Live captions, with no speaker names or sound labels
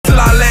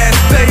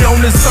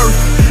on this earth.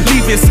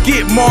 Leaving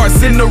skid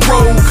marks in the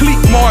road, cleat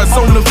marks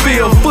on the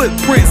field,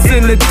 footprints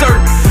in the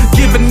dirt.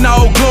 Giving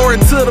all glory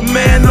to the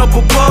man up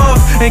above,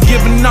 and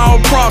giving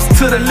all props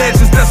to the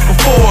legends that's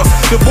before us.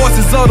 The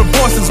voices are the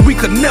voices we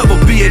could never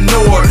be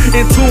ignored.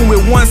 In tune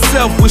with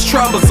oneself, which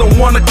travels on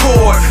one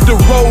accord. The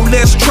road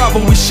less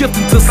traveled, we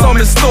shifting to some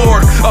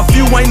historic. A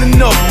few ain't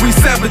enough, we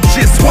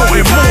savages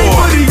wanting more.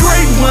 For the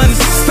great ones,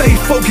 stay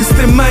focused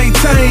and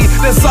maintain.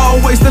 There's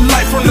always the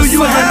light from the sun. Do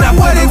you have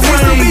what it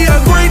takes to be a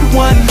great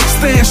one?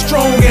 Stand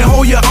strong and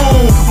hold your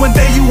own. One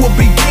day you will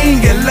be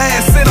king and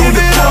last sit on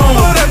the throne.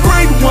 For the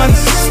great ones,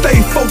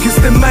 stay focused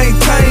and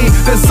maintain.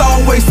 There's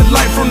always the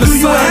light from the sun. Do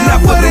you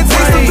have what it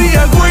takes to be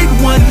a great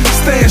one?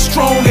 Stand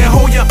strong and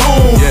hold your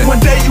own. One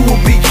day you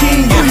will be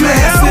king and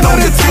last sit on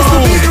the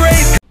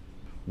throne.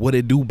 What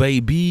it do,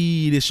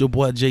 baby? This your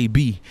boy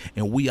JB,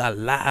 and we are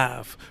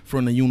live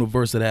from the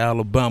University of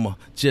Alabama,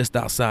 just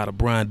outside of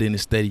Bryant-Denny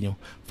Stadium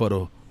for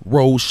the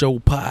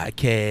Roadshow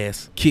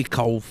Podcast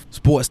kickoff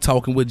Sports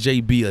Talking with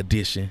JB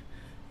edition.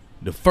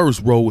 The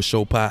first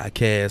Roadshow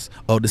Podcast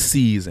of the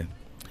season.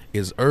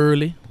 It's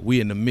early. We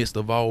in the midst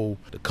of all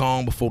the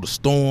calm before the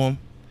storm,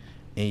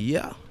 and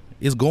yeah,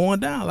 it's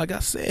going down like I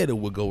said it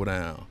would go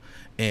down.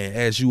 And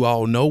as you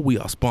all know, we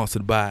are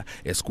sponsored by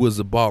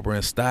Exquisite Barber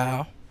and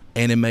Style,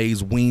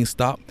 Anime's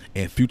Wingstop,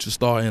 and Future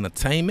Star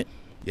Entertainment.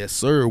 Yes,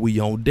 sir, we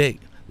on deck,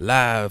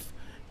 live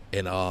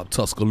in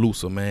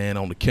Tuscaloosa, man,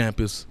 on the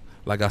campus.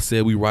 Like I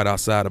said, we right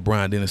outside of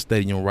Bryant-Denny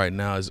Stadium right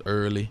now. It's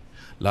early.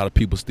 A lot of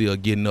people still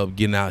getting up,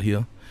 getting out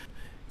here.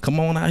 Come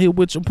on out here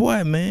with your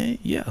boy, man.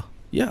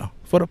 Yeah,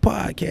 for the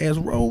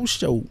podcast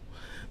Roadshow.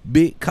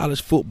 Big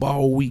college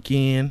football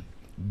weekend.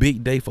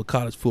 Big day for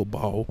college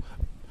football.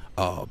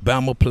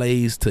 Bama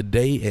plays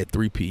today at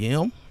 3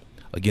 p.m.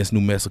 against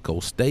New Mexico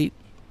State.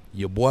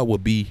 Your boy will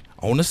be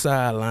on the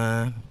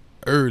sideline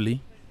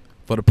early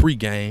for the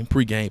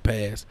pregame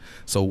pass.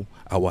 So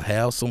I will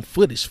have some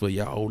footage for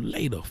y'all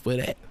later for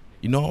that.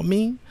 You know what I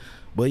mean?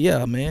 But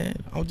yeah, man,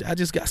 I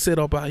just got set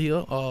up out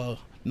here.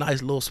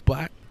 Nice little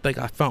spot. Think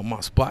I found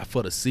my spot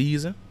for the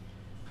season.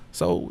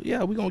 So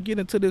yeah, we're gonna get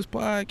into this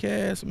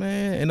podcast,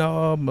 man.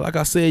 And like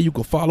I said, you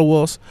can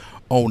follow us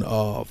on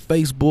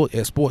Facebook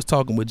at Sports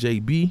Talking with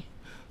JB,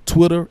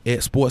 Twitter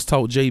at Sports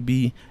Talk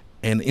JB,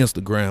 and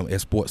Instagram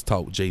at Sports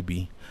Talk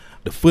JB.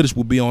 The footage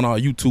will be on our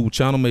YouTube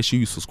channel. Make sure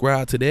you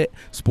subscribe to that,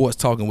 Sports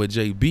Talking with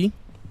JB.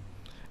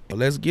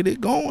 Let's get it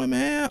going,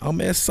 man.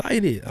 I'm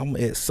excited. I'm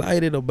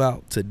excited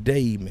about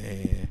today,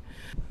 man.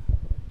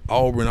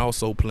 Auburn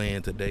also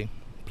playing today,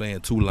 playing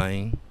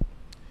Tulane.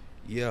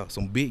 Yeah,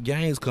 some big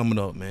games coming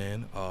up,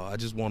 man. I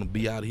just want to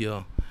be out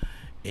here,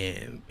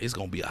 and it's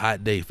going to be a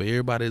hot day. For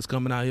everybody that's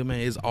coming out here,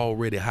 man, it's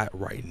already hot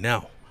right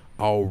now.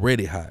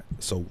 Already hot.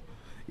 So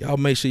y'all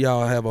make sure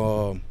y'all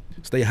have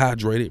stay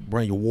hydrated.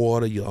 Bring your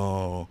water,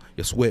 your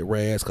sweat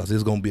rags, because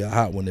it's going to be a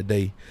hot one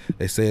today.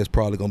 They say it's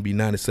probably going to be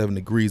 97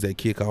 degrees at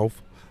kickoff,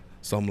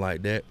 something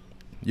like that.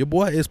 Your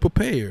boy is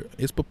prepared.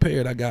 It's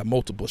prepared. I got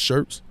multiple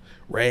shirts,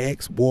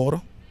 rags,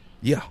 water.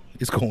 Yeah,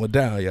 it's going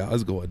down, y'all.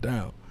 It's going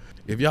down.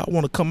 If y'all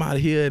want to come out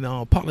here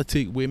and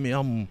politic with me,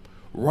 I'm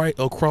right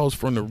across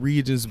from the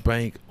Regions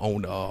Bank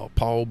on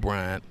Paul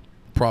Bryant,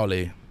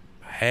 probably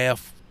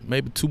half,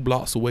 maybe 2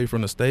 blocks away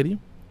from the stadium.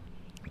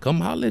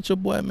 Come holler at your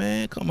boy,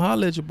 man. Come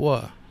holler at your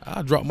boy.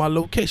 I'll drop my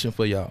location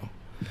for y'all.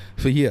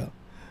 So yeah,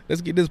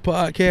 let's get this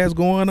podcast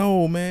going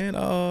on,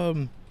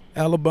 man.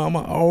 Alabama,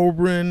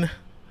 Auburn.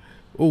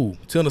 Ooh,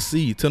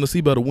 Tennessee.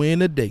 Tennessee better win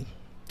today.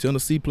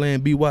 Tennessee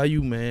playing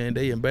BYU, man.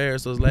 They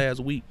embarrassed us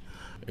last week.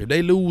 If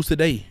they lose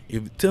today,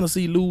 if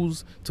Tennessee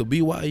lose to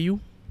BYU,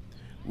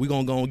 we're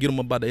going to go and get them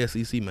up out the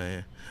SEC,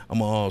 man. I'm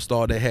going to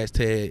start that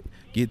hashtag,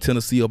 get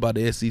Tennessee up out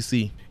the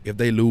SEC if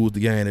they lose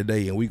the game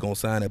today, and we're going to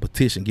sign that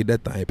petition, get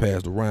that thing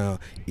passed around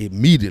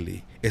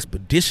immediately,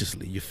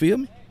 expeditiously. You feel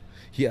me?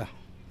 Yeah.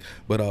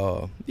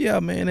 But,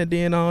 yeah, man, and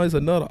then it's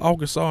another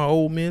Arkansas and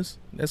Ole Miss.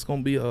 That's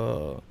going to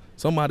be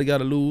somebody got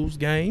to lose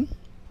game.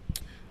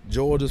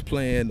 Georgia's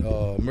playing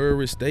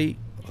Murray State,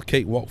 a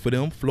cakewalk for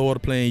them.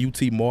 Florida playing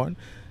UT Martin.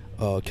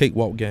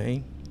 Cakewalk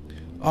game.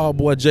 Our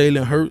boy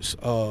Jalen Hurts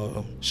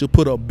should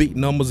put up big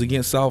numbers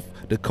against South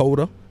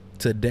Dakota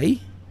today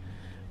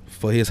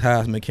for his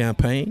Heisman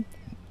campaign.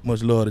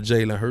 Much love to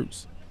Jalen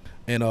Hurts.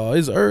 And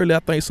it's early. I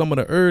think some of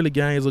the early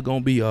games are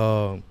going to be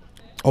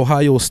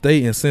Ohio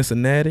State and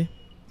Cincinnati.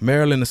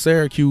 Maryland and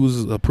Syracuse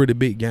is a pretty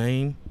big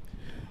game.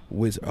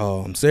 Which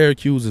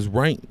Syracuse is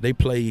ranked. They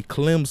play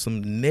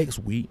Clemson next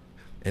week,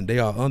 and they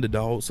are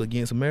underdogs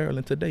against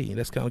Maryland today.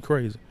 That's kind of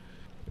crazy.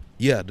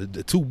 Yeah,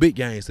 the 2 big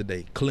games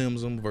today,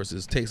 Clemson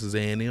versus Texas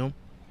A&M.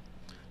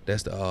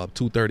 That's the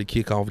 2:30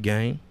 kickoff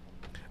game.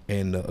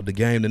 And the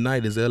game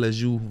tonight is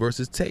LSU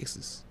versus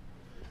Texas.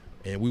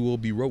 And we will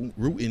be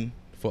rooting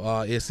for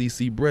our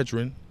SEC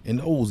brethren in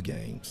those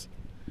games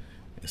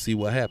and see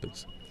what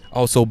happens.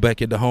 Also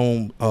back at the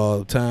home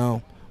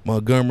town,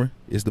 Montgomery,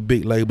 is the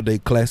big Labor Day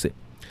Classic.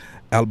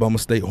 Alabama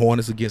State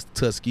Hornets against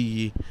the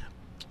Tuskegee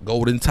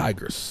Golden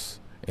Tigers.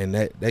 And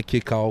that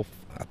kickoff,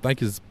 I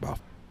think, is about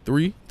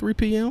 3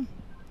 p.m.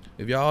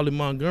 If y'all in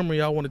Montgomery,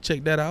 y'all want to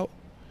check that out,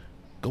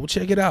 Go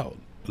check it out.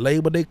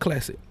 Labor Day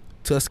Classic.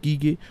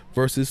 Tuskegee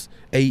versus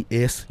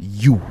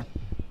ASU.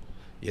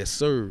 Yes,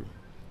 sir.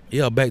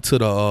 Yeah, back to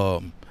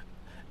the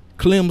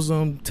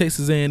Clemson,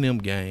 Texas A&M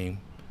game.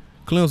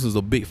 Clemson's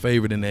a big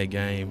favorite in that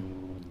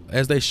game,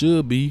 as they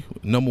should be,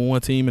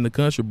 #1 team in the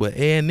country. But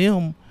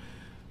A&M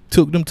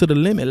took them to the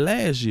limit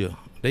last year.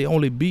 They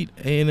only beat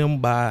A&M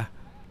by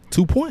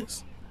 2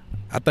 points.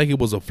 I think it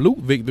was a fluke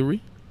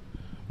victory.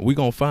 We're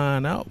going to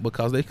find out,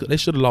 because they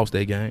should have lost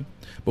that game.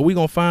 But we're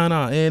going to find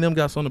out. A&M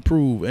got something to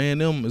prove.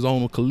 A&M is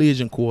on a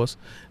collision course.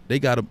 They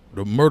got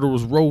the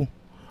murderer's row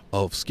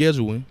of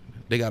scheduling.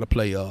 They got to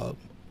play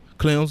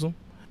Clemson,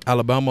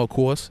 Alabama, of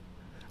course.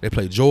 They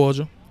play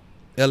Georgia,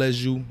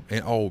 LSU,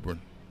 and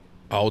Auburn.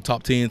 All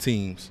top 10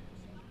 teams.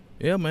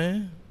 Yeah,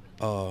 man.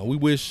 We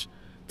wish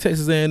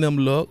Texas A&M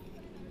luck.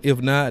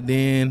 If not,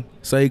 then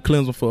save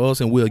Clemson for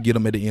us, and we'll get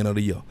them at the end of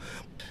the year.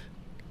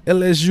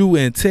 LSU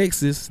and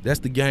Texas, that's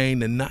the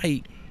game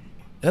tonight.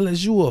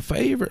 LSU a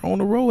favorite on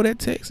the road at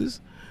Texas.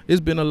 It's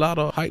been a lot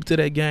of hype to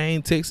that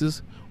game.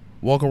 Texas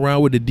walking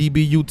around with the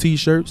DBU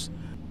T-shirts,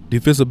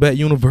 Defensive Back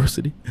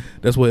University.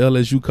 That's what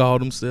LSU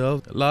called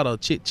themselves. A lot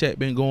of chit-chat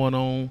been going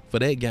on for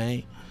that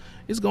game.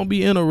 It's going to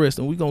be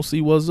interesting. We're going to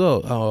see what's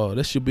up.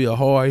 That should be a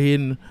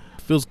hard-hitting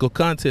physical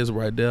contest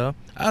right there.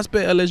 I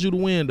expect LSU to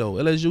win, though.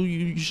 LSU,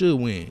 you should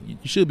win.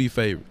 You should be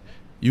favored.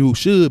 You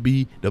should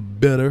be the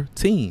better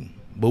team.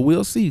 But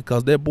we'll see,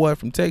 because that boy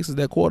from Texas,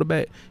 that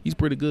quarterback, he's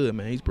pretty good,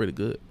 man. He's pretty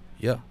good.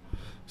 Yeah.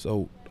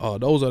 So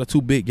those are the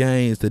two big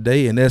games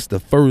today, and that's the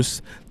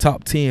first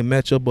top 10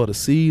 matchup of the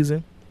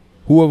season.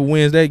 Whoever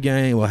wins that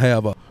game will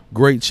have a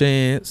great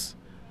chance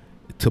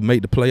to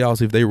make the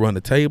playoffs if they run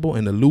the table,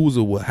 and the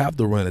loser will have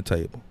to run the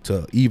table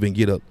to even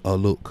get a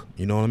look.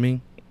 You know what I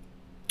mean?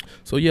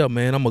 So, yeah,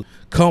 man, I'm going to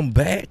come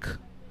back.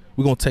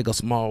 We're going to take a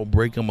small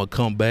break. I'm going to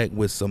come back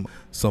with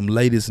some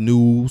latest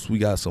news. We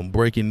got some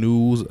breaking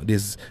news.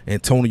 This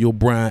Antonio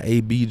Brown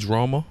AB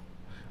drama.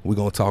 We're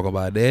going to talk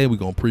about that. We're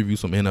going to preview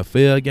some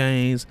NFL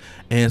games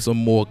and some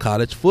more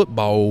college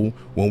football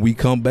when we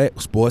come back.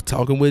 Sports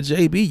Talking with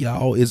JB,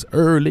 y'all. It's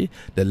early.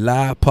 The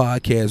live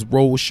podcast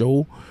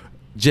Roadshow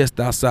just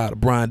outside of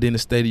Bryant-Denny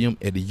Stadium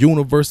at the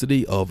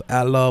University of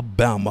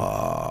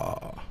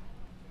Alabama.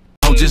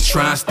 I'm just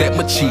trying to stack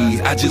my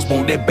cheese. I just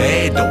want that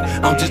bad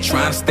dough. I'm just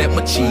trying to stack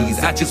my cheese.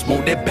 I just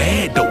want that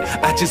bad dough.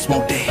 I just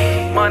want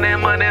that money,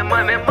 money,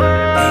 money, money.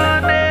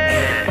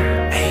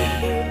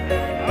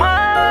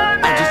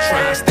 I'm just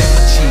trying to stack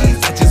my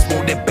cheese. I just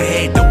want that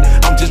bad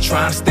dough. I'm just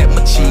trying to stack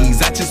my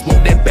cheese. I just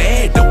want that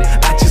bad dough.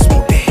 I just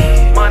want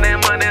that money,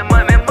 money,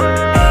 money, money.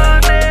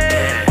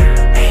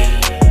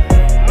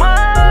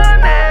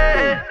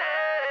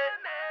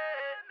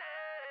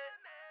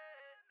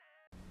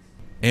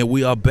 And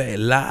we are back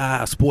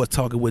live, Sports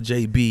Talking with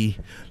JB,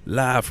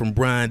 live from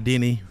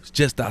Bryant-Denny,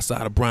 just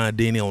outside of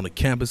Bryant-Denny on the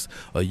campus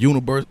of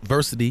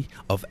University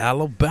of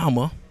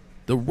Alabama.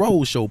 The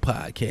Roadshow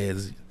Podcast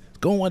is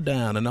going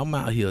down, and I'm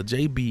out here,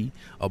 JB,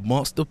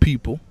 amongst the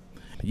people.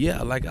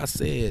 Yeah, like I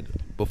said,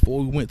 before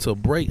we went to a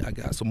break, I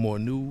got some more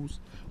news.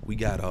 We're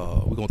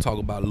gonna talk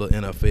about a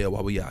little NFL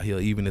while we out here,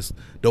 even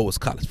though it's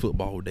college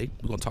football day.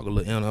 We're gonna talk a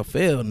little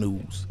NFL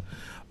news.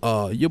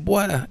 Your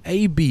boy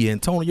AB,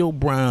 Antonio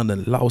Brown,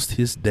 done lost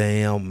his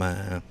damn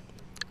mind.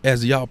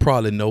 As y'all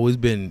probably know, it's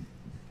been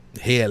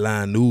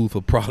headline news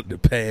for probably the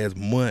past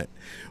month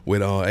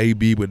with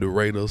AB with the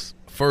Raiders.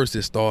 First,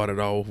 it started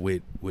off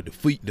with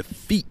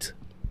the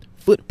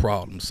foot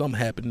problem. Something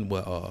happened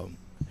where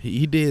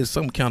he did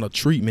some kind of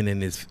treatment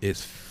and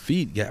his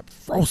feet got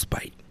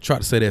frostbite. Try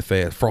to say that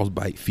fast,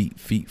 frostbite,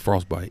 feet,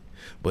 frostbite.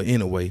 But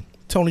anyway,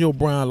 Antonio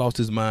Brown lost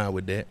his mind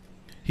with that.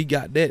 He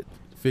got that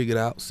figured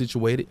out,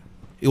 situated.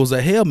 It was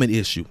a helmet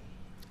issue,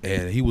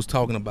 and he was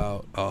talking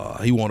about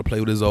he wanted to play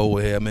with his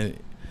old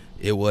helmet.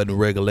 It wasn't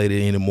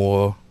regulated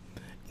anymore.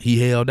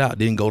 He held out,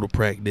 didn't go to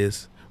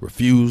practice,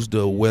 refused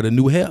to wear the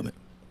new helmet.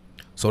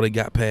 So they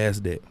got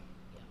past that.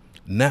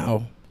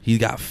 Now he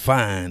got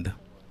fined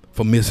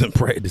for missing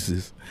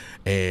practices,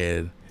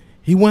 and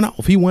he went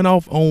off. He went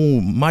off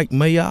on Mike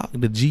Mayock,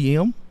 the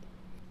GM.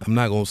 I'm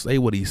not going to say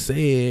what he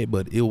said,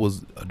 but it was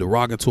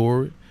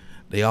derogatory.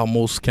 They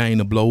almost came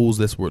to blows.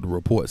 That's what the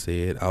report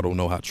said. I don't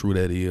know how true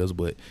that is,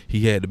 but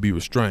he had to be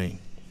restrained.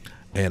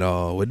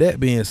 And with that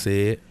being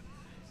said,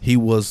 he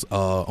was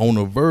on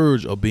the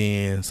verge of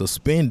being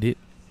suspended.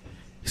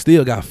 He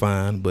still got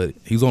fined, but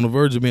he's on the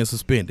verge of being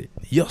suspended.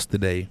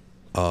 Yesterday,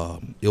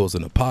 it was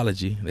an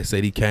apology. They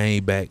said he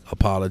came back,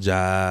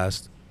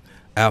 apologized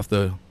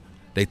after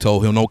they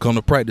told him don't come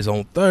to practice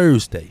on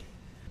Thursday.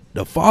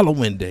 The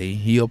following day,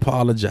 he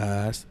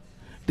apologized.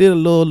 Did a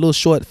little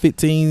short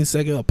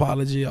 15-second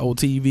apology on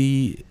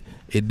TV.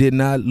 It did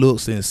not look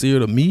sincere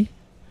to me,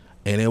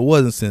 and it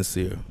wasn't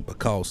sincere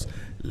because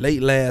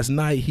late last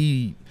night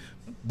he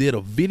did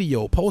a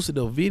video, posted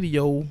a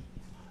video,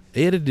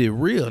 edited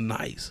real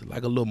nice,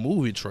 like a little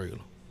movie trailer.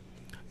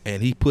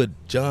 And he put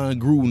John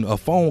Gruden,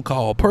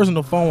 a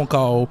personal phone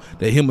call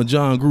that him and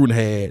John Gruden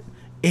had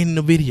in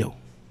the video.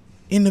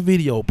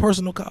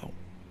 Personal call.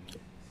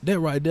 That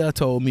right there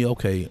told me,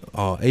 okay,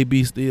 AB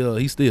he's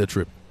still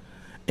tripping.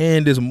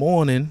 And this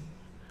morning,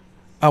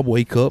 I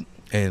wake up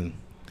and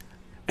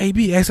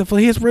AB asking for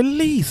his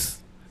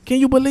release. Can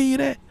you believe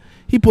that?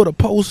 He put a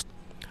post,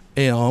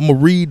 and I'm going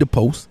to read the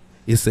post.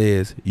 It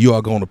says, "You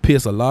are going to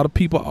piss a lot of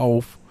people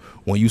off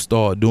when you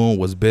start doing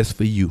what's best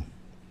for you."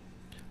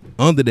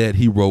 Under that,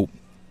 he wrote,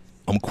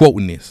 I'm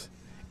quoting this,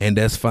 "And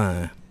that's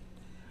fine.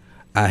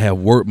 I have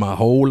worked my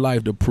whole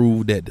life to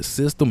prove that the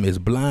system is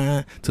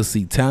blind to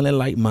see talent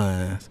like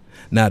mine.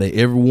 Now that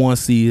everyone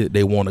sees it,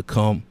 they want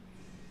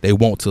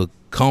to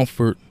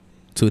comfort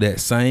to that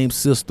same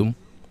system.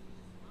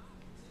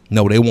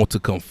 No, they want to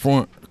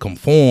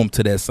conform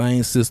to that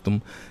same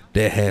system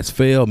that has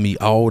failed me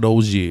all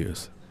those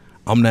years.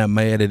 I'm not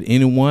mad at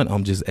anyone.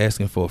 I'm just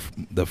asking for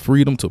the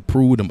freedom to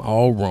prove them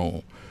all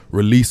wrong.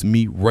 Release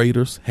me,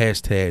 Raiders.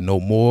 Hashtag no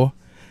more.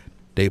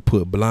 They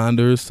put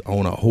blinders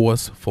on a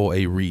horse for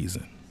a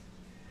reason."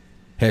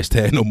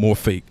 Hashtag no more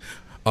fake.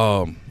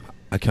 I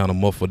kind of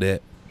muffled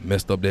that,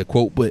 messed up that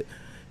quote, but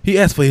he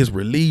asked for his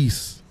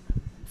release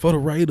for the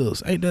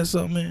Raiders. Ain't that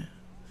something, man?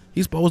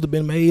 He's supposed to have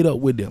been made up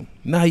with them.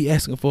 Now he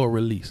asking for a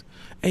release.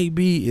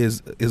 AB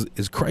is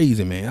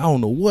crazy, man. I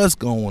don't know what's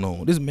going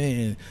on. This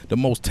man, the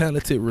most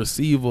talented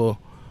receiver,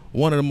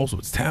 one of the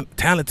most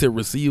talented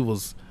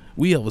receivers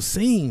we ever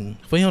seen,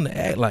 for him to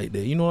act like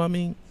that, you know what I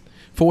mean?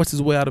 Forced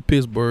his way out of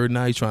Pittsburgh.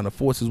 Now he's trying to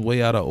force his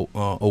way out of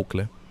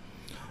Oakland.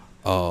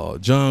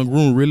 John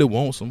Gruden really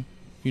wants him,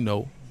 you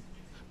know.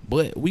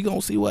 But we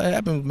going to see what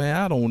happens, man.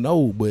 I don't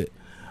know. But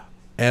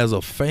as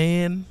a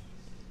fan,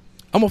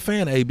 I'm a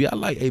fan of AB. I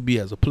like AB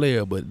as a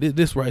player, but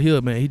this right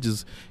here, man,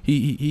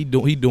 he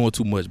doing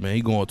too much, man.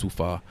 He going too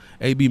far.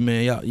 AB,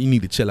 man, you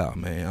need to chill out,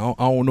 man. I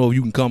don't know if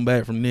you can come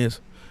back from this,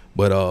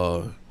 but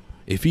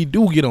if he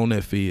do get on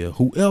that field,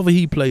 whoever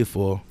he play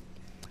for,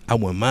 I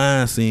wouldn't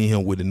mind seeing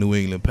him with the New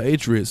England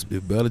Patriots.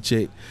 If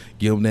Belichick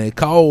give him that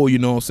call, you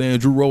know what I'm saying?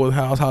 Drew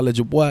Rosenhaus, holla at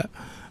your boy.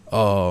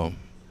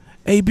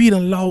 AB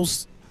done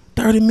lost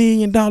 $30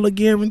 million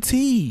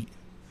guaranteed.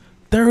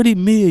 $30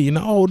 million.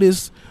 All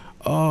this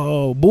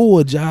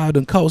bull job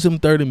done cost him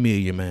 $30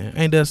 million, man.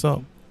 Ain't that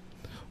something?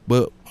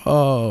 But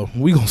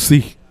we gonna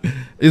see.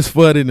 It's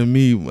funny to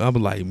me. I'm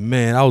like,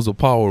 man, I was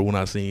appalled when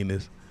I seen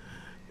this.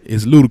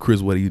 It's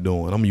ludicrous what he's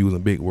doing. I'm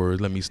using big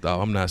words. Let me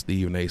stop. I'm not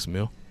Stephen A.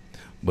 Smith.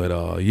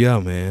 But yeah,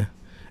 man.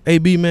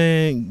 AB,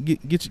 man,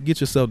 get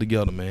yourself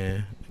together,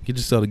 man. Get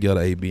yourself together,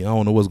 AB. I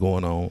don't know what's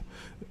going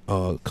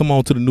on. Come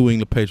on to the New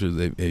England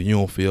Patriots if you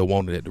don't feel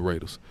wanted at the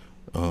Raiders.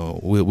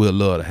 We'll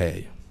love to have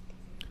you.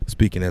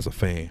 Speaking as a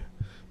fan.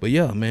 But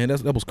yeah, man,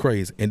 that was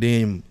crazy. And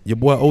then your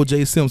boy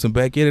O.J. Simpson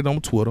back at it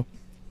on Twitter.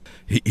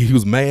 He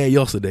was mad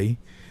yesterday.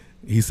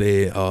 He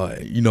said,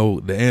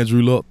 the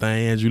Andrew Luck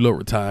thing. Andrew Luck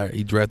retired.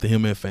 He drafted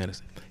him in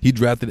fantasy. He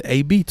drafted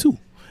AB too,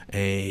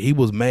 and he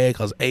was mad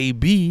because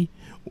AB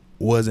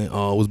was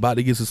about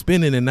to get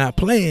suspended and not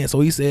playing. So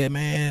he said,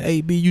 "Man,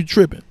 AB, you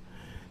tripping?"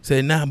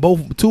 Said, "Nah,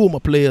 two of my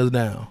players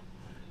down."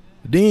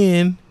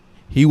 Then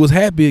he was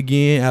happy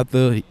again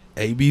after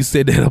AB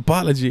said that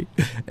apology,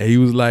 and he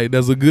was like,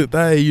 "That's a good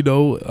thing, you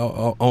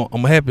know.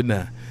 I'm happy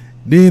now."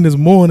 Then this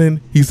morning,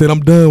 he said,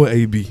 "I'm done with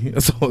AB."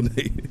 So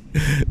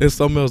there's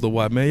something else to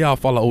watch, man. Y'all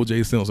follow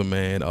O.J. Simpson,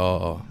 man.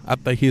 I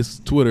think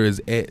his Twitter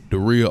is at the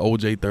real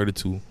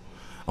OJ32.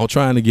 I'm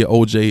trying to get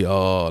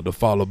OJ to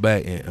follow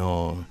back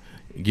and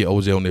get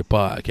OJ on their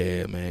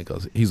podcast, man,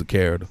 because he's a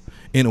character.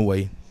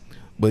 Anyway,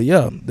 but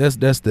yeah, that's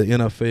the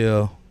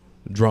NFL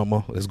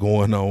drama that's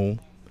going on.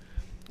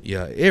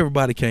 Yeah,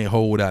 everybody can't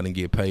hold out and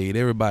get paid.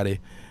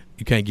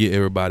 You can't get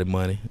everybody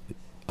money.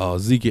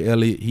 Zeke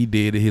Elliott, he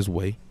did it his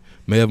way.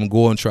 Melvin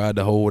Gordon tried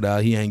to hold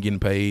out. He ain't getting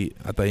paid.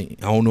 I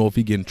don't know if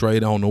he getting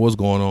traded. I don't know what's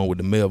going on with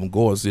the Melvin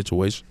Gordon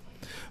situation.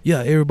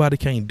 Yeah, everybody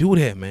can't do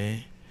that,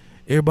 man.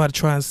 Everybody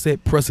trying to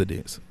set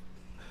precedents.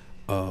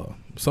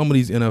 Some of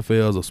these NFL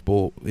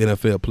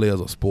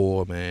players are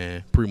spoiled,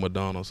 man, prima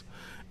donnas,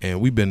 and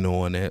we've been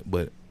knowing that.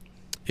 But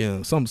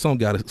yeah, some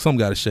got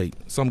to shake.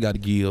 Some got to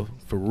give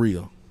for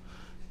real.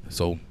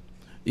 So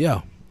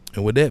yeah,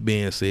 and with that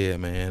being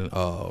said, man,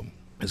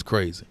 it's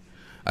crazy.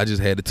 I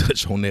just had to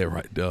touch on that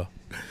right there.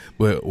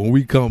 But when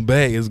we come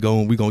back, we're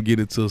gonna get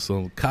into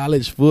some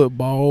college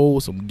football,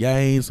 some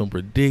games, some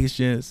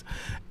predictions,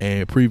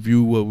 and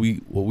preview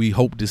what we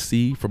hope to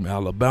see from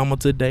Alabama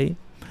today.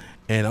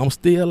 And I'm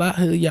still out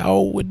here,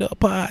 y'all, with the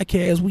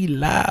podcast. We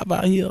live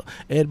out here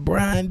at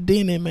Brian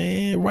Denny,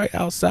 man, right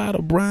outside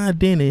of Brian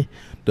Denny,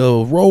 the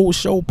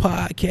Roadshow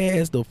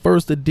Podcast, the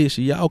first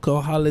edition. Y'all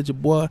come holler at your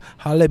boy.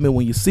 Holler at me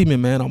when you see me,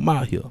 man. I'm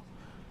out here.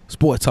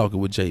 Sport Talking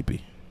with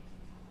JB.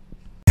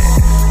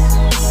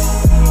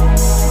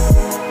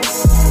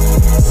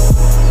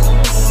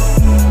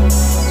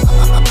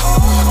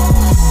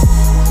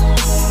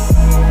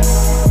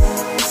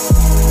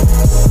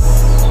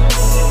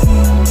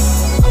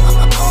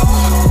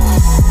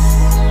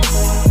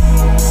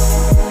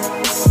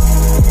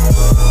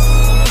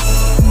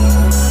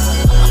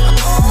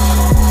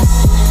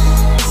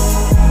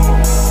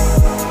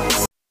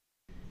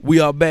 We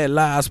are back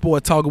live,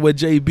 Sport Talking with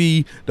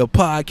JB, the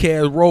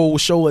podcast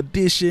Roadshow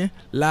edition,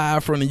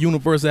 live from the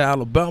University of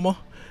Alabama.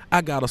 I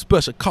got a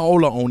special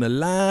caller on the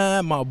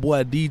line, my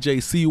boy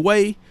DJ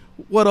C-Way.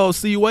 What up,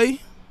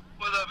 C-Way?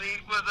 What's up, E?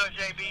 What's up,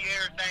 JB?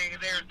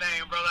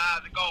 Everything, brother.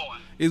 How's it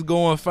going? It's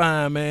going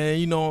fine, man.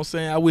 You know what I'm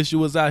saying? I wish you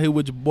was out here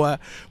with your boy.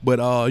 But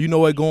you know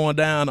what going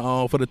down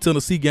for the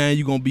Tennessee game,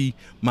 you're gonna be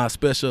my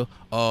special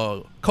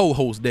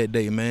co-host that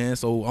day, man.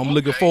 So I'm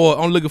looking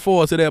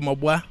forward to that, my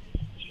boy.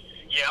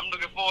 Yeah, I'm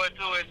looking forward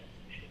to it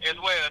as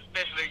well,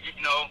 especially,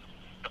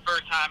 the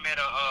first time at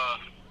a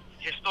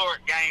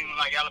historic game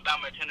like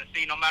Alabama and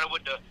Tennessee, no matter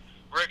what the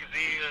records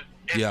is,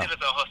 that still is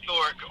a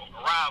historic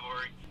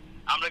rivalry.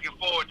 I'm looking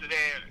forward to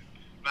that.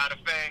 Matter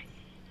of fact,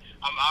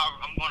 I'm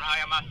going to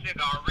hire my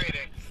cigar already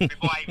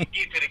before I even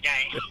get to the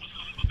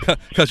game.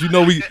 Cause you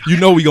know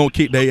we gonna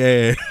kick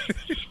their ass.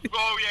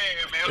 Oh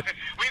yeah, man,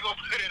 we gonna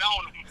put it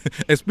on them.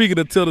 And speaking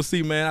of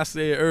Tennessee, man, I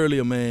said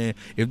earlier, man,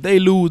 if they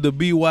lose to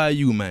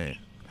BYU, man,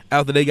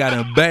 after they got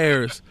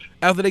embarrassed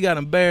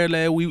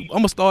last week, I'm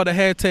gonna start a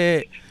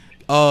hashtag,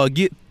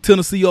 get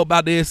Tennessee up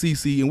out the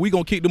SEC, and we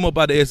gonna kick them up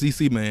out the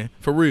SEC, man,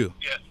 for real.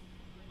 Yeah,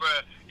 bro.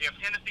 If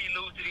Tennessee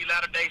lose to these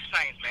Latter-day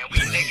Saints, man,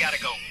 they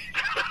gotta go.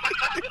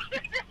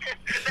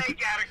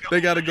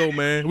 They gotta go,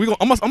 man.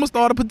 I'm gonna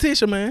start a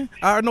petition, man.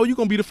 I already know you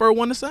gonna be the first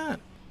one to sign.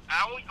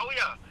 Oh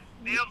yeah,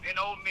 them and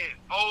Ole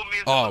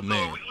Miss. Oh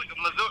man,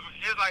 Missouri,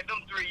 it's like them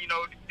three.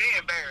 They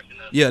embarrassing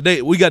us.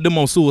 Yeah, we got them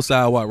on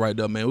suicide watch right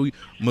there, man.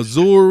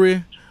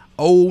 Missouri,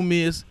 Ole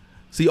Miss.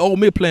 See, Ole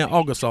Miss playing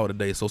Arkansas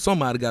today, so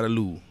somebody gotta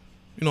lose.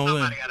 You know what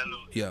I'm saying? Somebody gotta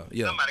lose.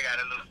 Yeah. Somebody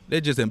gotta lose.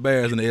 They're just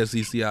embarrassing the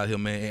SEC out here,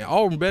 man. And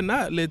Auburn better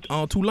not let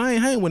Tulane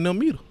hang with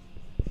them either.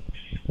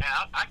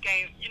 I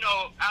can't,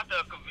 after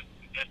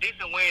a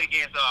decent win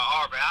against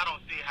Auburn, I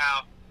don't see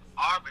how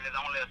Auburn is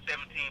only a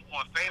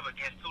 17-point favorite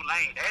against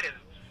Tulane. That is,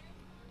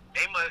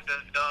 they must,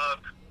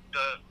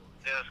 the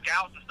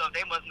scouts and stuff,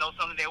 they must know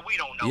something that we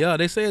don't know. Yeah,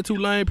 they said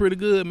Tulane pretty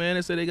good, man.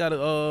 They said they got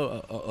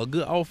a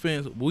good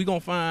offense. But we gonna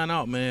find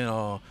out,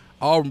 man.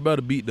 Auburn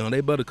better beat them.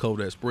 They better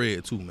cover that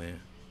spread too, man.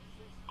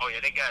 Oh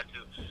yeah, they got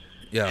to.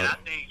 Yeah. And I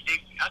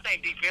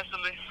think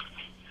defensively,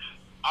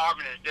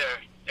 Auburn is there.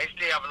 They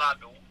still have a lot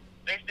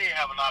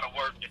of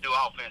work to do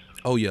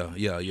offensively. Oh yeah.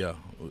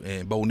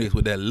 And Bo Nix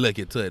with that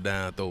lucky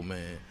touchdown throw,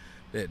 man.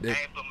 I ain't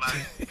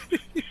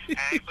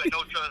put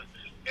no trust.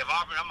 If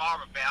I'm an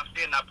Auburn fan, I'm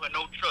still not putting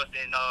no trust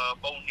in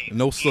Bo Nix.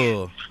 No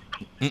sir.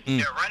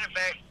 Their running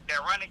back, their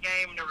running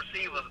game, and their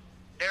receivers,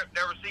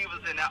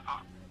 and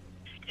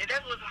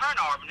that's what's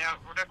hurting Auburn.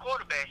 Their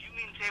quarterbacks. You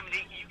mean to tell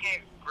me you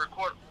can't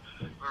recruit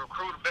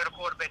a better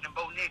quarterback than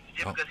Bo Nix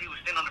just because he was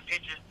sitting on the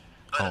picture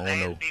of the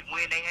last big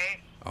win they had?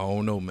 I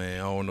don't know,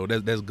 man. I don't know.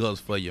 That's guts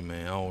for you,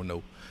 man. I don't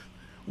know.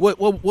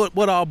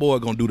 What our boy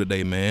gonna do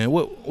today, man?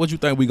 What you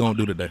think we gonna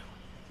do today?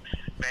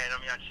 Man,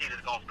 them young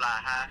cheaters gonna fly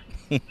high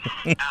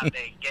out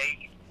that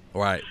gate.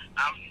 Right.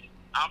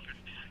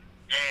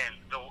 And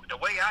the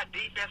way our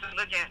defense is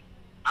looking,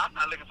 I'm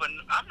not looking for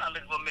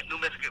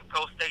New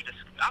Mexico State.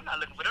 I'm not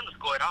looking for them to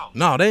score at all.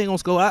 No, they ain't gonna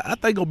score. I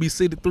think gonna be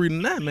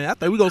 63-9, man. I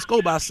think we gonna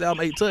score by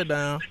 7, 8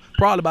 touchdowns,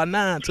 probably by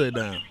 9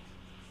 touchdowns.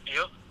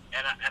 Yep.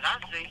 And I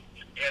see,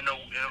 and the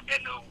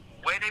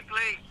way they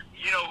play,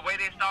 the way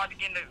they started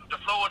getting the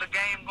flow of the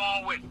game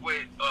going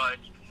with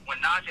when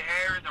Najee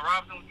Harris and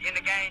Robinson was in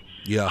the game.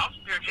 Yeah. I'm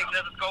predicting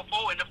them to go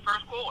forward in the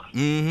first quarter.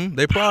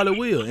 They probably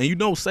will. And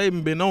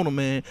Saban been on them,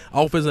 man.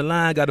 Offensive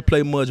line got to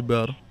play much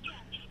better.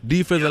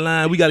 Defensive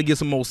line, we got to get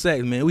some more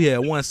sacks, man. We had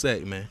 1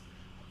 sack, man.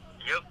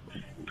 Yep.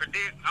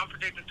 I'm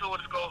predicting Tua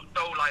to throw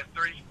like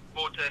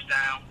 3-4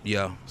 touchdowns.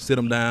 Yeah. Sit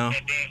them down.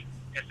 And then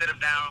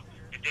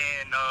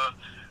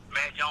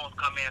Matt Jones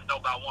come in and throw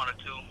about 1 or 2.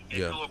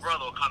 And Tua's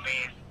brother will come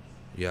in.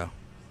 Yeah.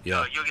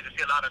 You'll get to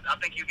see a lot of. I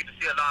think you get to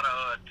see a lot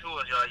of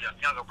Tua's your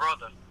younger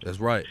brother. That's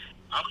right.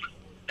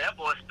 That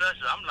boy's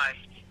special. I'm like,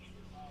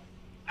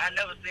 I've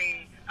never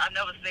been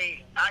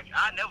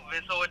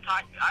so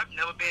excited. I've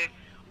never been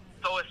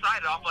so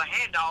excited off a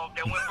handoff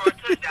that went for a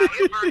touchdown.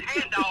 His first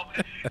handoff,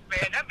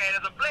 man, that man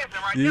is a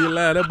blessing right now. You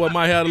lie, that boy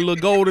might have a little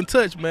golden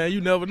touch, man. You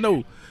never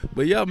know.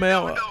 But yeah,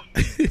 man,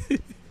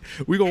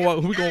 we gonna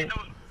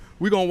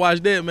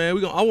watch that, man.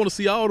 I want to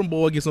see all them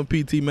boys get some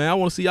PT, man. I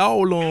want to see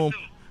all of them.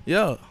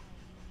 Yeah.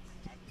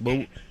 But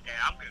and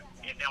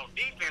on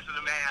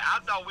defensively, man, I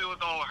thought we were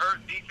gonna hurt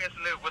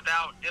defensively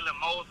without Dylan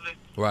Mosley.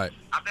 Right.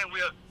 I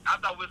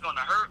thought we was gonna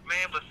hurt,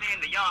 man. But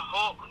seeing the young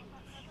Hulk,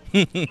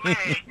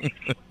 man,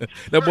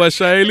 that boy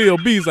Shane Lee a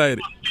beast, ain't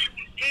it?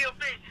 He a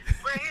beast.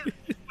 Bro,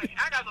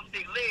 I got some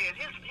thick legs.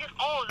 His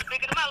arms are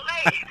bigger than my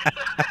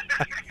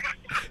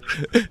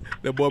legs.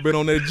 That boy been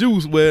on that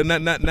juice, well,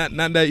 not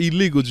that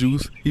illegal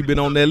juice. He been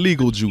on that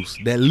legal juice.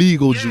 That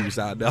legal juice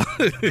out there.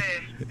 Man,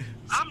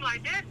 I'm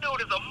like, that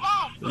dude is a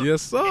monster.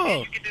 Yes, sir. And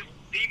then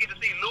you get to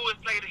see Lewis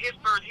play his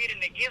first hit in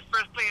his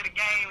first play of the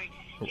game.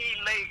 He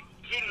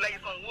laid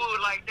some wood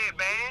like that,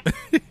 man.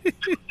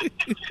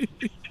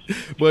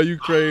 Boy, you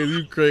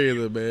crazy,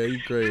 man. You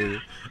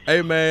crazy.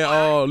 Hey,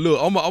 man, look,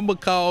 I'm gonna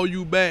call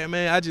you back,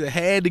 man. I just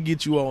had to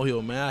get you on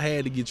here, man. I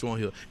had to get you on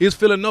here. It's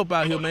filling up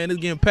out here, man. It's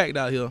getting packed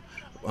out here.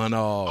 And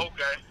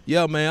okay.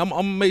 Yeah, man, I'm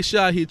gonna make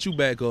sure I hit you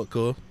back up,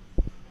 cuz.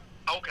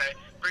 Okay.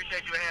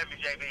 Appreciate you having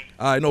me, JB.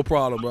 All right, no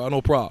problem, bro.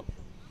 No problem.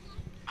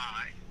 All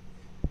right.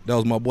 That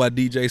was my boy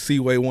DJ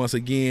Seaway once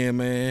again,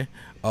 man.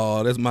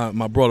 That's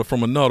my brother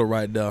from another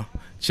right there,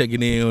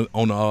 checking in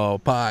on the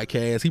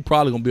podcast. He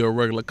probably gonna be a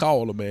regular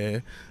caller,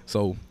 man.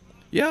 So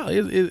yeah,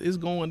 it's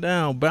going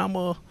down.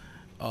 Bama,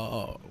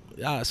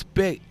 I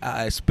expect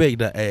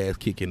the ass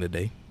kicking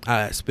today.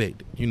 I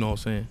expect it. You know what I'm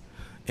saying?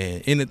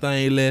 And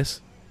anything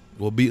less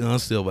will be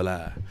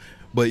uncivilized.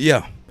 But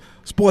yeah,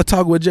 Sport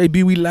Talk with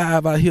JB. We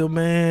live out here,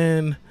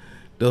 man.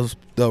 The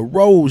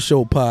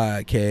Roadshow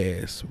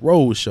Podcast.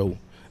 Roadshow.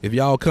 If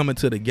y'all coming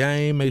to the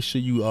game, make sure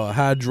you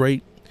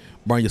hydrate.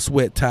 Bring your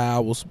sweat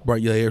towels.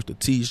 Bring your extra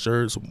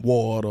T-shirts,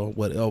 water,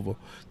 whatever.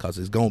 Because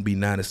it's going to be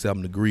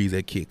 97 degrees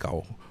at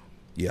kickoff.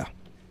 Yeah.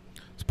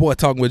 Sport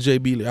Talking with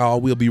JB.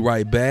 Y'all, we'll be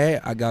right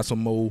back. I got some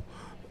more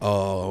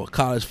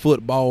college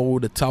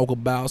football to talk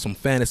about. Some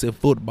fantasy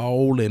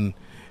football. And,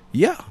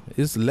 yeah,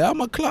 it's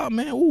 11 o'clock,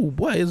 man. Ooh,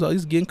 boy,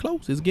 it's getting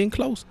close. It's getting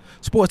close.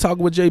 Sport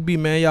Talking with JB,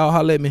 man. Y'all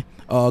holler at me.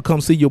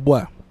 Come see your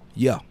boy.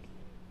 Yeah.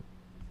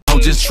 I'm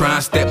just trying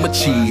to stack my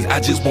cheese, I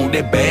just want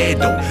that bad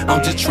though.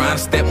 I'm just trying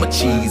to stack my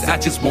cheese, I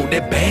just want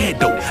that bad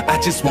though. I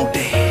just want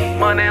that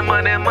money,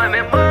 money,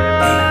 money,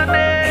 money.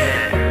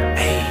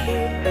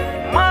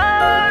 Hey,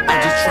 money.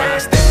 I'm just trying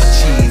to stack my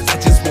cheese, I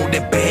just want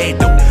that bad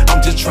though.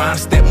 I'm just trying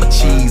to stack my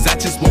cheese, I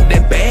just want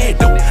that bad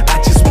though.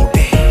 I just want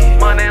that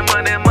money,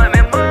 money,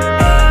 money, money.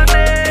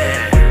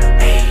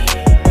 Hey,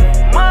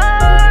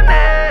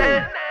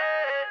 money.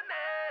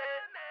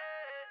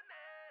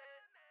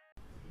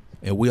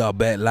 And we are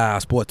back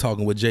live, Sport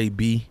Talking with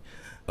JB,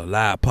 a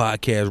live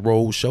podcast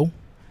road show.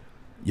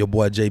 Your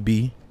boy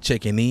JB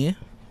checking in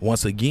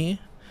once again,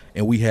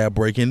 and we have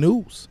breaking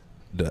news.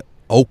 The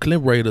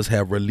Oakland Raiders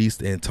have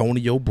released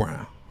Antonio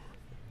Brown.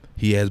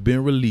 He has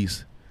been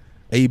released.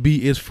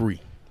 AB is free.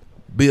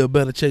 Bill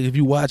Belichick, if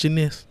you watching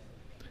this,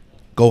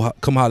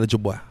 come holler at your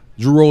boy.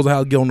 Drew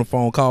Rosenhaus, get on the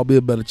phone, call Bill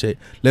Belichick.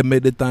 Let's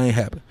make this thing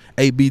happen.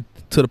 AB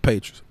to the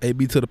Patriots.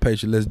 AB to the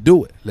Patriots. Let's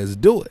do it. Let's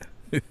do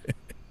it.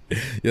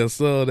 Yes,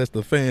 sir. That's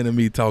the fan of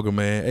me talking,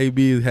 man.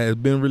 AB has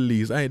been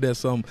released. Ain't that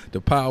something? The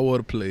power of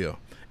the player.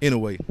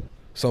 Anyway,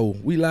 so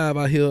we live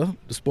out here,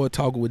 the Sport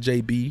Talking with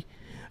JB,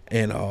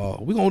 and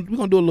we're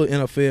gonna do a little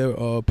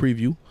NFL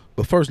preview.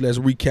 But first, let's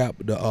recap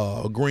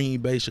the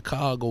Green Bay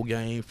Chicago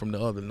game from the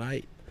other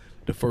night,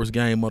 the first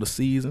game of the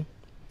season.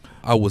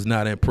 I was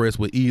not impressed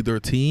with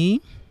either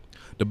team.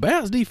 The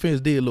Bears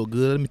defense did look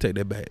good. Let me take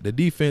that back. The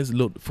defense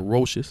looked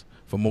ferocious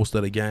for most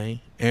of the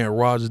game. Aaron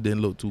Rodgers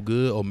didn't look too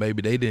good, or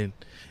maybe they didn't.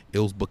 It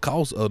was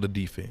because of the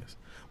defense.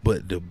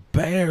 But the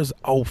Bears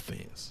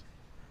offense,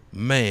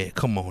 man,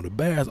 come on. The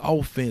Bears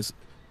offense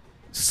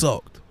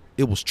sucked.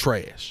 It was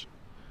trash.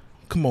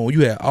 Come on,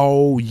 you had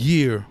all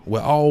year,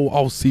 all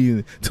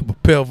offseason to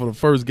prepare for the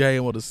first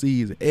game of the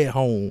season at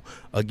home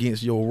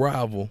against your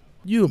rival.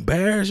 You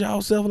embarrass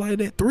yourself like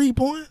that, 3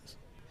 points?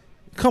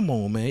 Come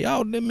on, man.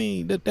 Y'all, I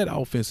mean, that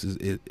offense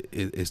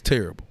is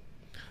terrible.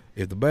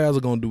 If the Bears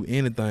are going to do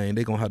anything,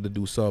 they're going to have to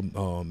do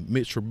something.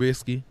 Mitch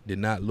Trubisky did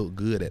not look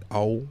good at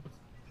all.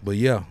 But,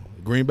 yeah,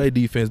 Green Bay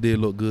defense did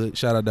look good.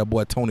 Shout out that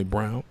boy Tony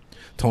Brown.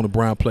 Tony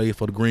Brown played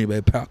for the Green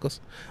Bay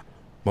Packers.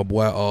 My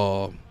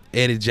boy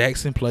Eddie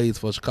Jackson plays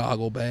for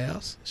Chicago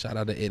Bears. Shout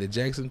out to Eddie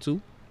Jackson,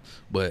 too.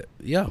 But,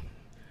 yeah,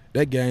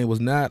 that game was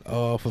not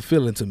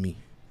fulfilling to me.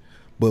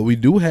 But we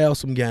do have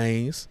some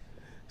games,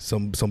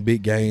 some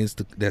big games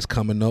that's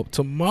coming up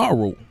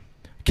tomorrow.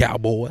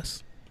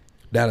 Cowboys.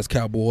 Dallas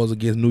Cowboys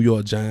against New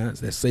York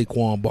Giants. That's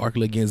Saquon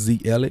Barkley against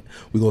Zeke Elliott.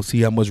 We're going to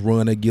see how much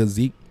run they give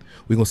Zeke.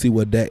 We're going to see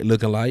what Dak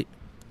looking like.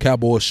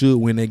 Cowboys should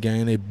win that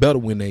game. They better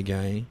win that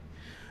game.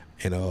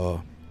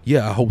 And,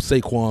 yeah, I hope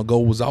Saquon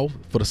goes off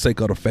for the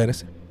sake of the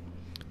fantasy,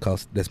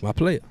 because that's my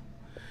player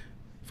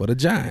for the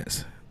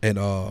Giants. And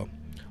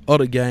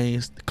other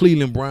games, the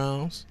Cleveland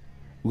Browns.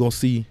 We're going to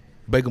see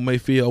Baker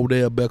Mayfield,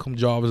 Odell Beckham,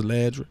 Jarvis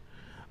Landry.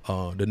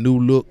 The new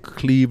look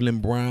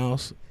Cleveland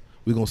Browns.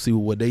 We're going to see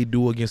what they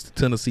do against the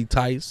Tennessee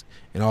Titans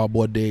and our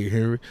boy Derrick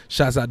Henry.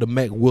 Shouts out to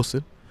Mac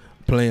Wilson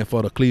playing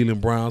for the Cleveland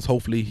Browns.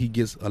 Hopefully he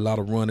gets a lot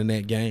of run in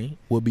that game.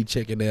 We'll be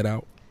checking that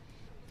out.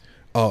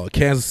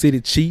 Kansas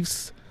City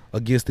Chiefs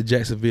against the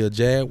Jacksonville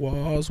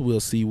Jaguars. We'll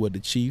see what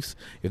the Chiefs,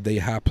 if they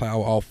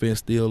high-power offense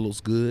still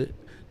looks good.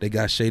 They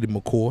got Shady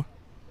McCoy.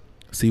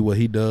 See what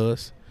he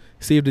does.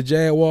 See if the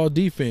Jaguars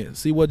defense,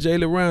 see what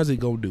Jalen Ramsey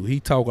going to do. He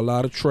talk a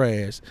lot of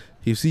trash.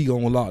 If he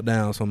going to lock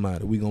down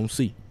somebody, we going to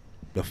see.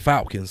 The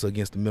Falcons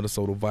against the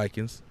Minnesota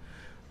Vikings.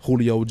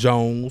 Julio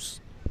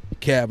Jones,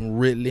 Calvin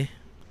Ridley,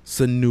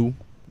 Sanu,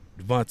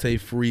 Devontae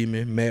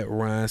Freeman, Matt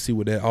Ryan. See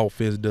what that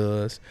offense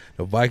does.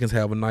 The Vikings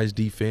have a nice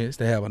defense.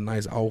 They have a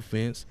nice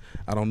offense.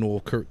 I don't know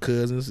if Kirk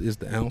Cousins is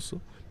the answer,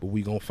 but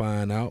we going to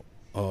find out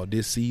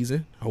this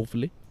season,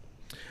 hopefully.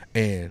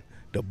 And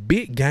the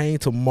big game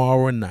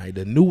tomorrow night,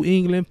 the New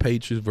England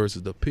Patriots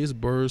versus the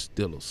Pittsburgh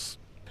Steelers.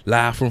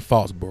 Live from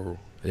Foxborough.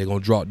 They're going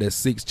to drop that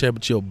 6th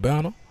championship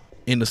banner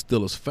in the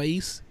Steelers'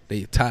 face.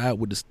 They tied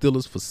with the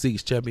Steelers for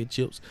 6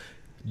 championships.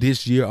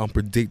 This year, I'm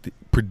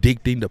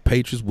predicting the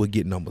Patriots will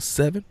get number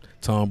 7.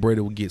 Tom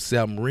Brady will get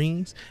 7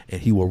 rings,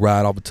 and he will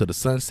ride off into the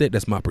sunset.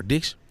 That's my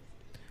prediction.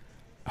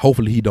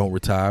 Hopefully, he don't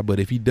retire, but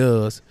if he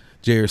does,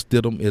 Jarrett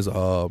Stidham is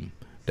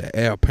the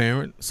heir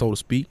apparent, so to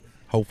speak.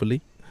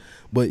 Hopefully,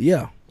 but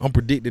yeah, I'm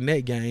predicting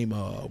that game.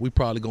 We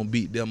probably gonna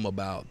beat them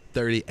about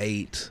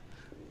 38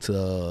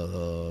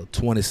 to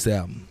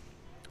 27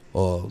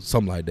 or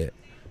something like that.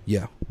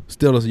 Yeah,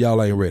 Steelers,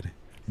 y'all ain't ready.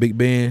 Big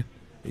Ben,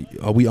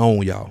 we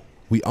own y'all.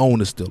 We own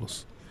the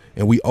Steelers,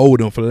 and we owe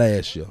them for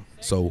last year.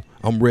 So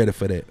I'm ready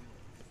for that.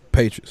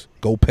 Patriots,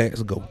 go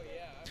Pats, go.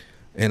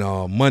 And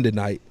Monday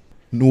night,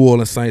 New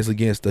Orleans Saints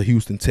against the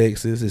Houston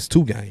Texans. It's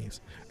 2 games.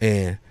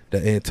 And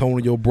the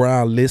Antonio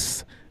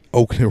Brown-less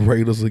Oakland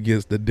Raiders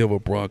against the Denver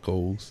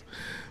Broncos.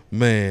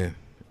 Man,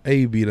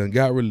 AB done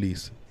got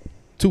released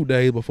 2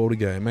 days before the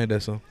game. Man,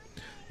 that's something.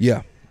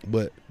 Yeah,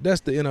 but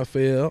that's the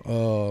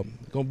NFL.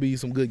 Gonna be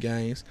some good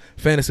games.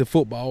 Fantasy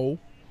football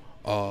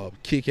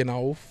kicking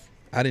off.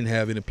 I didn't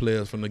have any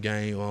players from the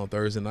game on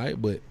Thursday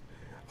night, but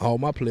all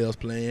my players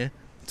playing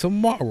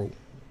tomorrow.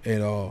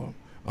 And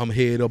I'm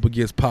head up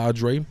against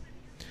Padre.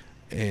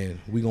 And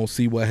we're going to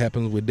see what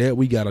happens with that.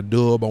 We got a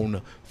dub on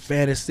the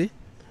fantasy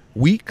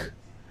week.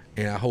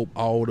 And I hope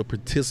all the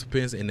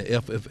participants in the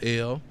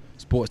FFL,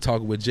 Sports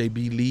Talking with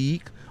JB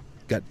League,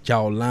 got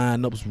y'all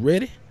lineups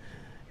ready.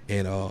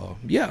 And,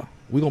 yeah,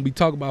 we're going to be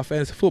talking about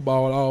fantasy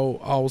football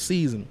all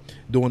season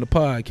during the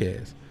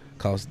podcast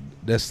because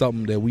that's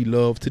something that we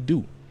love to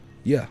do.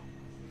 Yeah.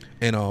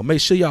 And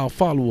make sure y'all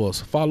follow us.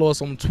 Follow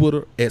us on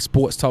Twitter at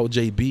Sports Talk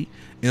JB,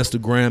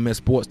 Instagram at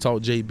Sports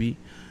Talk JB,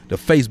 the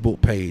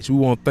Facebook page. We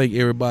want to thank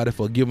everybody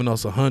for giving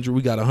us 100.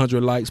 We got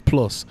 100 likes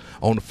plus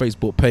on the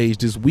Facebook page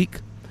this week.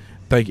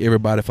 Thank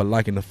everybody for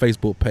liking the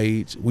Facebook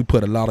page. We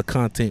put a lot of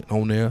content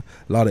on there,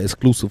 a lot of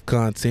exclusive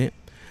content.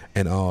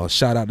 And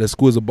shout out to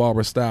Squizzer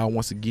Barber Style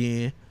once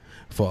again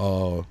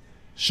for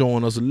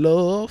showing us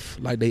love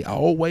like they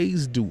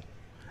always do.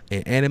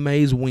 And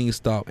Anime's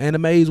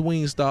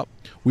Wingstop.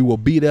 We will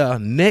be there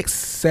next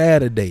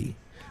Saturday.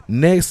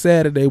 Next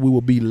Saturday, we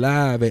will be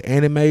live at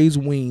Anime's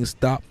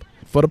Wingstop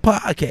for the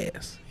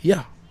podcast.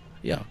 Yeah.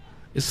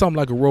 It's something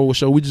like a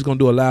Roadshow. We're just going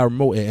to do a live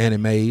remote at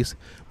Anime's.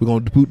 We're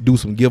going to do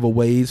some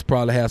giveaways,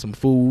 probably have some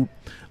food,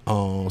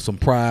 some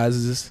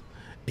prizes,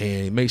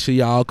 and make sure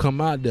y'all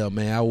come out there,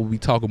 man. I will be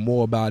talking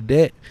more about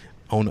that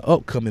on the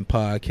upcoming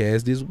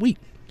podcast this week.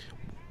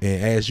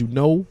 And as you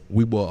know,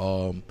 we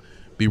will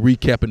be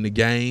recapping the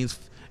games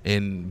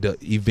and the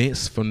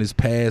events from this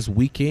past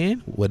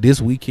weekend,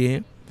 this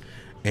weekend,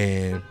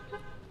 and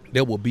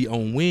that will be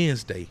on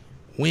Wednesday.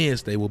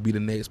 Wednesday will be the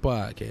next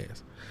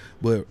podcast.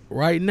 But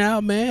right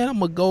now, man,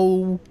 I'm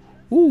about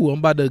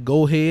to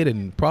go ahead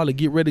and probably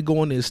get ready to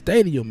go in the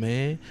stadium,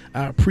 man.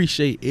 I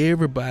appreciate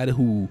everybody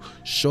who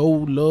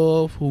showed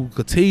love, who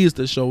continues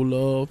to show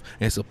love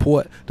and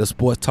support the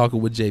Sports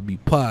Talking with JB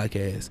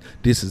podcast.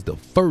 This is the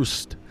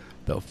first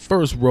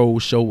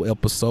Roadshow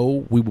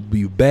episode. We will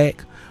be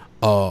back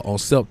on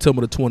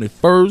September the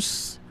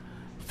 21st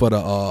for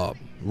the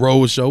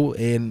Roadshow,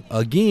 and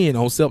again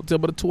on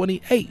September the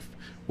 28th,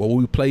 where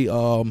we play.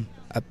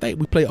 I think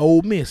we play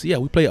Ole Miss. Yeah,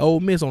 we play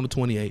Ole Miss on the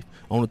 28th.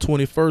 On the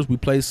 21st, we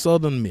play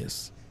Southern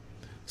Miss.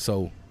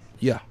 So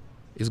yeah,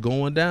 it's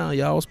going down,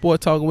 y'all.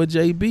 Sport Talking with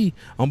JB.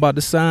 I'm about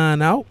to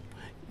sign out.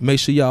 Make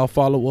sure y'all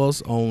follow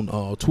us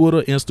on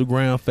Twitter,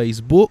 Instagram,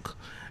 Facebook,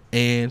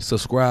 and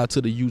subscribe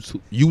to the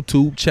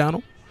YouTube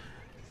channel.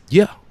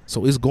 Yeah,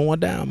 so it's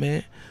going down,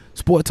 man.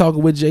 Sport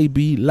Talking with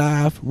JB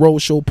live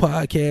Roadshow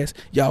podcast.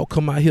 Y'all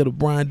come out here to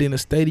Brian Denner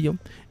Stadium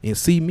and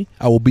see me.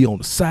 I will be on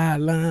the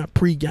sideline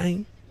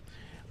pregame.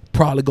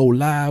 Probably go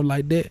live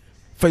like that.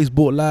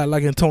 Facebook live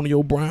like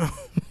Antonio Brown.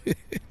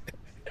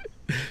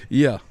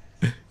 Yeah,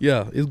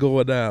 it's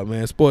going down,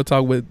 man. Sport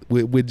Talk with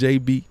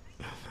JB.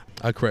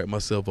 I crack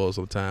myself up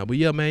sometimes. But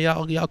yeah, man,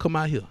 y'all come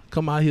out here.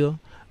 Come out here.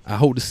 I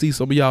hope to see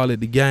some of y'all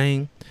at the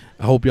game.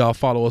 I hope y'all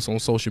follow us on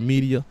social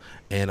media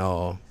and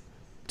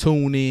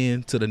tune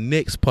in to the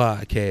next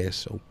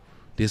podcast show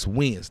this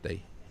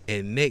Wednesday.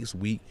 And next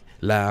week,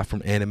 live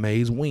from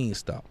Anime's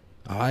Wingstop.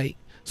 All right?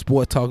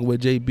 Sport Talking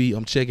with JB.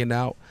 I'm checking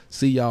out.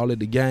 See y'all at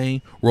the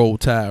game. Roll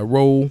Tide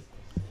Roll.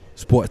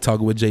 Sport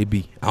Talking with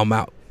JB. I'm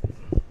out.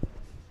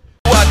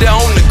 Out there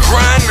on the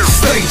grinder,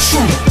 stay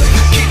true.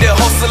 Keep that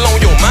hustle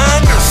on your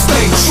mind,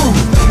 stay true.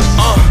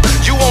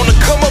 You wanna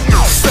come up,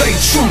 stay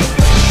true.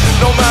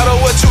 No matter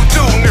what you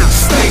do,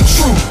 stay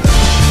true.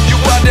 You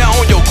out there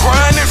on your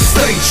grind,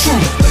 stay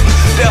true.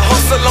 That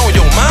hustle on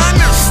your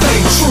mind, stay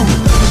true.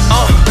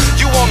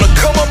 You wanna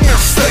come up,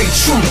 stay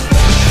true.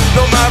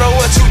 No matter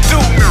what you do,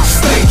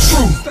 stay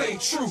true. Stay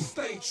true,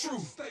 stay true,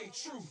 stay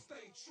true.